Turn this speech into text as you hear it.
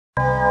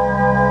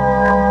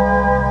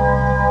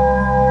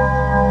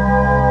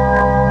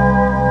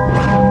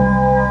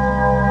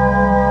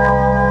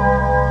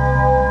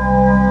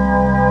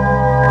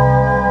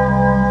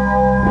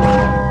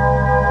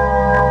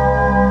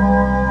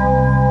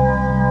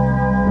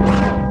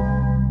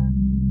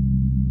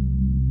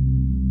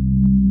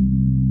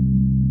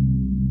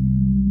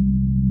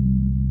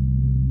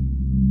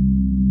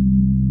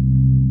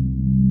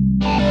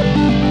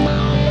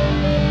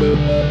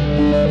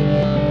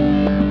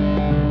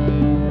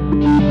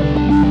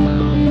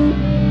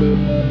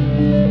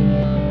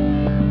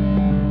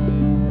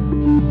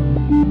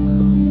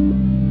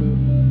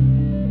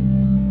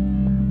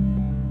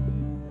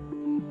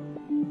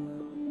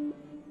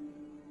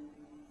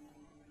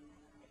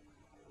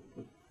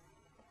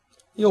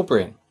Your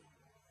brain,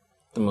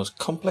 the most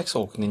complex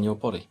organ in your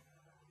body,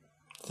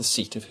 the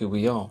seat of who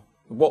we are,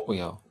 what we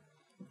are,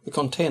 the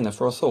container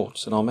for our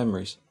thoughts and our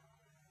memories.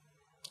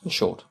 In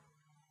short,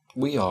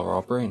 we are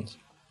our brains.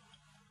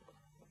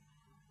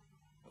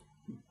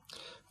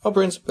 Our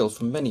brains are built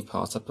from many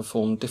parts that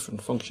perform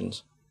different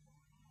functions.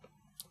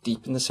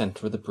 Deep in the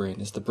centre of the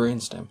brain is the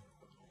brainstem.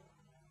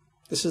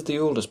 This is the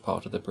oldest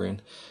part of the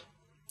brain,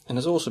 and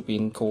has also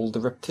been called the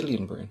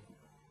reptilian brain.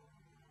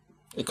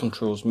 It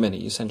controls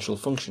many essential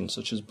functions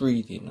such as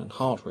breathing and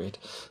heart rate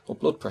or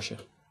blood pressure.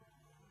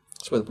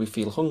 It's whether we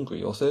feel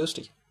hungry or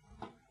thirsty.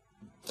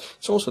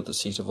 It's also the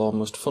seat of our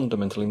most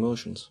fundamental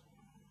emotions: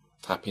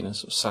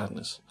 happiness or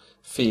sadness,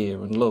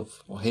 fear and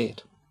love or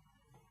hate.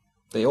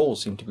 They all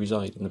seem to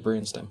reside in the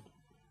brainstem.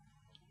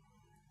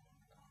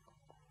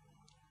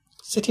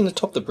 Sitting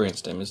atop the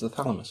brainstem is the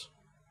thalamus.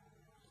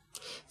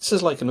 This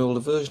is like an older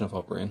version of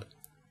our brain,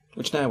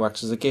 which now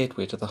acts as a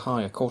gateway to the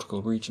higher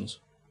cortical regions.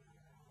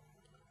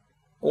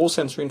 All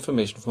sensory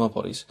information from our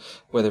bodies,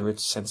 whether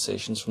it's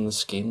sensations from the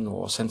skin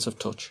or a sense of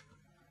touch,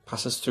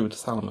 passes through the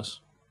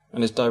thalamus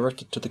and is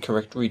directed to the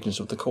correct regions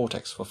of the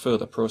cortex for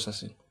further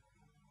processing.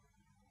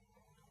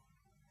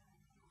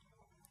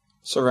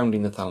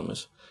 Surrounding the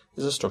thalamus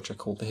is a structure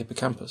called the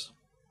hippocampus.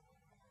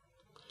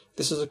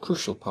 This is a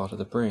crucial part of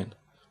the brain.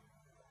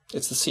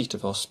 It's the seat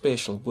of our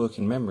spatial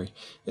working memory.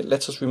 It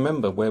lets us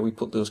remember where we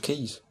put those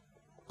keys,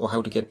 or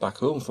how to get back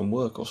home from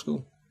work or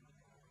school.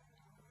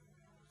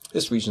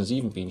 This region has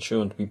even been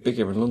shown to be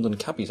bigger in London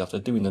cabbies after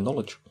doing the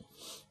knowledge.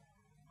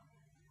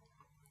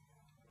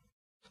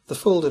 The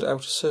folded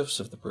outer surface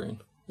of the brain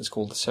is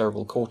called the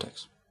cerebral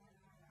cortex.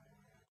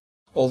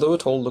 Although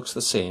it all looks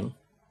the same,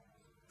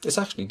 it's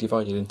actually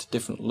divided into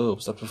different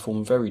lobes that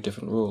perform very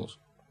different roles.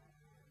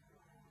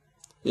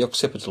 The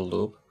occipital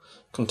lobe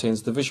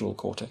contains the visual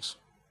cortex,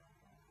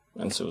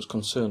 and so is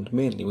concerned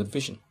mainly with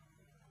vision.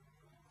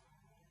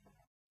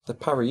 The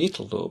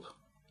parietal lobe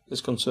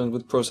is concerned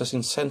with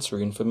processing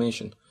sensory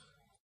information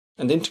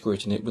and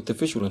integrating it with the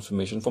visual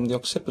information from the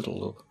occipital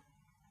lobe.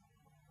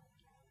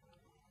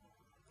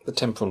 The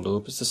temporal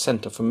lobe is the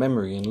centre for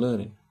memory and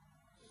learning.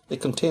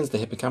 It contains the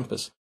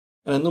hippocampus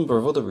and a number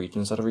of other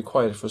regions that are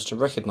required for us to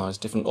recognise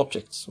different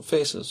objects,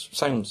 faces,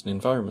 sounds and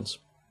environments.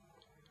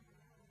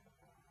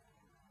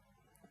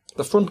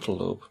 The frontal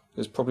lobe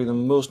is probably the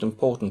most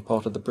important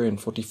part of the brain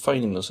for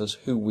defining us as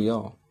who we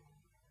are.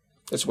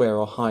 It's where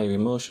our higher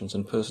emotions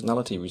and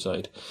personality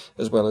reside,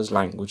 as well as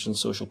language and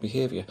social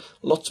behaviour,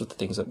 lots of the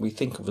things that we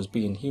think of as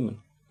being human.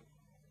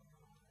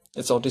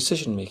 It's our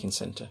decision-making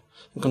centre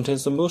and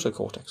contains the motor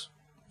cortex,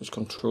 which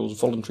controls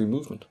voluntary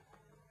movement.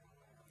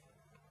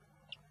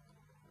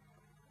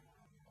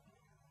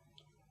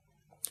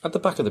 At the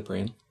back of the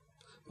brain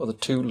are the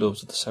two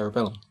lobes of the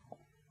cerebellum.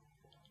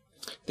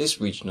 This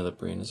region of the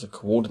brain is a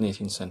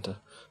coordinating centre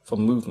for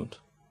movement,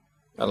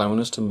 allowing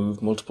us to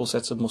move multiple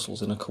sets of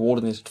muscles in a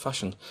coordinated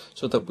fashion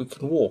so that we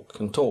can walk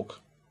and talk,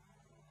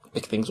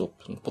 pick things up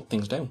and put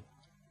things down.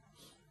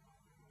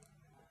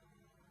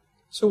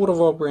 So what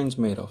are our brains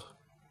made of?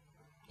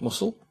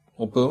 Muscle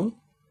or bone?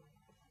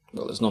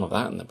 Well, there's none of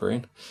that in the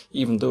brain,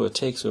 even though it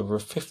takes over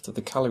 1/5 of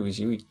the calories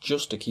you eat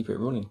just to keep it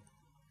running.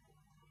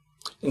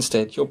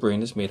 Instead, your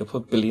brain is made up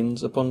of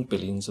billions upon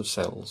billions of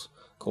cells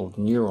called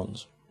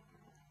neurons.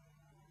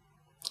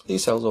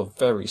 These cells are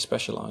very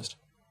specialised,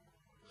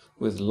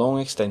 with long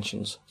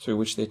extensions through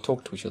which they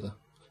talk to each other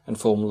and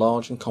form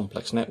large and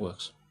complex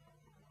networks.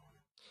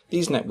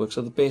 These networks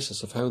are the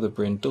basis of how the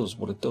brain does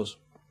what it does.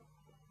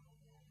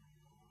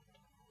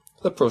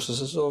 The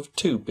processes are of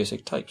two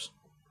basic types.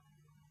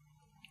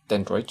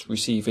 Dendrites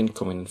receive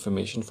incoming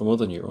information from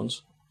other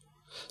neurons.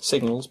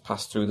 Signals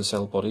pass through the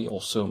cell body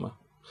or soma,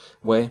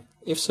 where,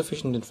 if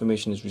sufficient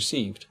information is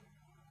received,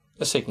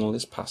 a signal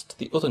is passed to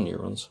the other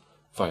neurons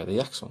via the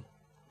axon.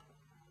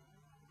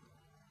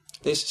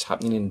 This is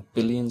happening in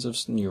billions of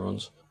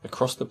neurons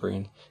across the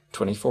brain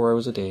 24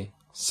 hours a day,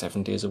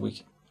 7 days a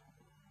week.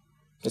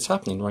 It's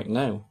happening right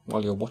now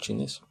while you're watching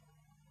this.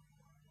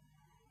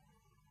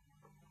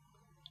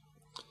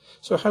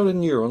 So how do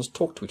neurons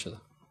talk to each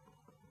other?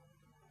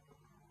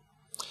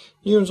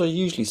 Neurons are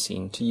usually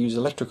seen to use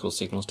electrical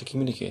signals to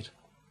communicate.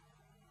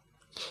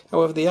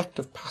 However, the act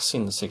of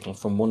passing the signal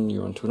from one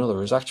neuron to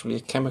another is actually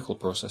a chemical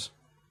process.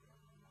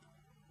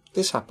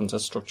 This happens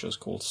at structures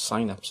called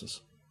synapses.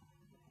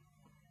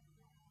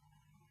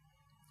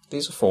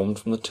 These are formed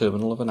from the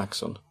terminal of an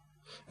axon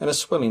and a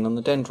swelling on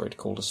the dendrite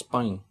called a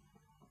spine.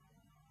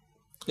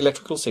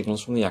 Electrical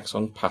signals from the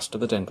axon pass to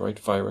the dendrite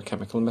via a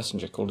chemical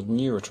messenger called a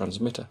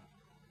neurotransmitter.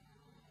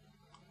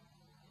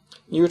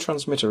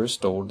 Neurotransmitter is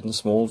stored in the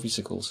small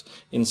vesicles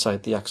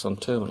inside the axon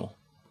terminal,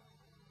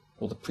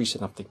 or the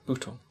presynaptic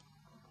bouton.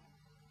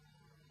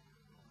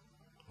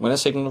 When a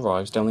signal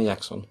arrives down the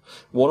axon,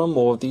 one or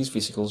more of these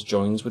vesicles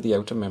joins with the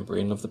outer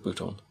membrane of the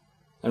bouton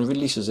and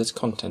releases its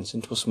contents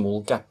into a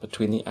small gap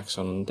between the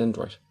axon and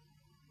dendrite.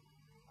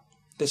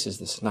 This is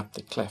the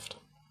synaptic cleft.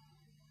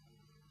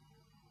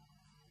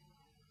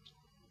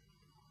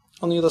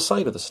 On the other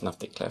side of the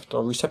synaptic cleft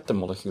are receptor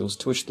molecules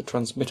to which the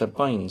transmitter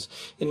binds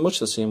in much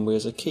the same way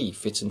as a key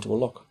fits into a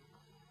lock.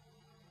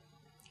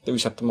 The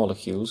receptor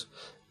molecules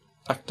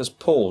act as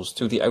pores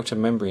through the outer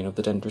membrane of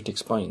the dendritic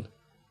spine,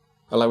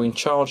 allowing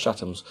charged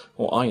atoms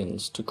or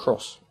ions to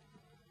cross.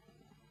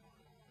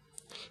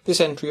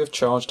 This entry of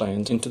charged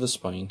ions into the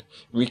spine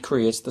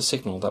recreates the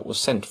signal that was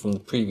sent from the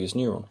previous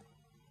neuron,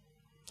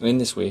 and in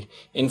this way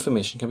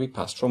information can be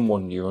passed from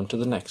one neuron to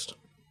the next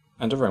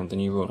and around the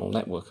neuronal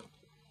network.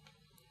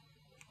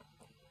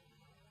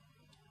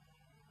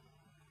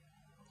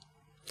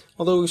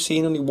 Although we've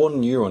seen only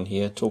one neuron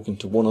here talking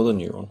to one other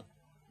neuron,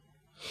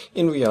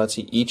 in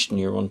reality each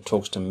neuron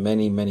talks to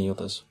many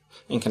others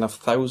and can have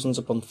thousands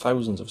upon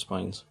thousands of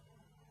spines.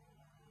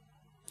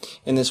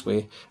 In this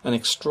way, an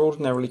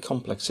extraordinarily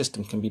complex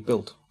system can be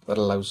built that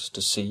allows us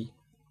to see,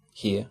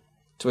 hear,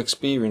 to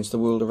experience the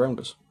world around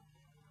us.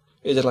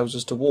 It allows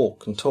us to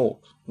walk and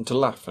talk, and to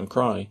laugh and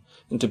cry,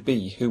 and to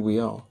be who we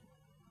are.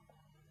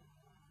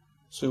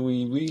 So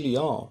we really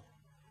are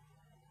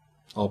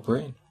our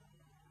brain.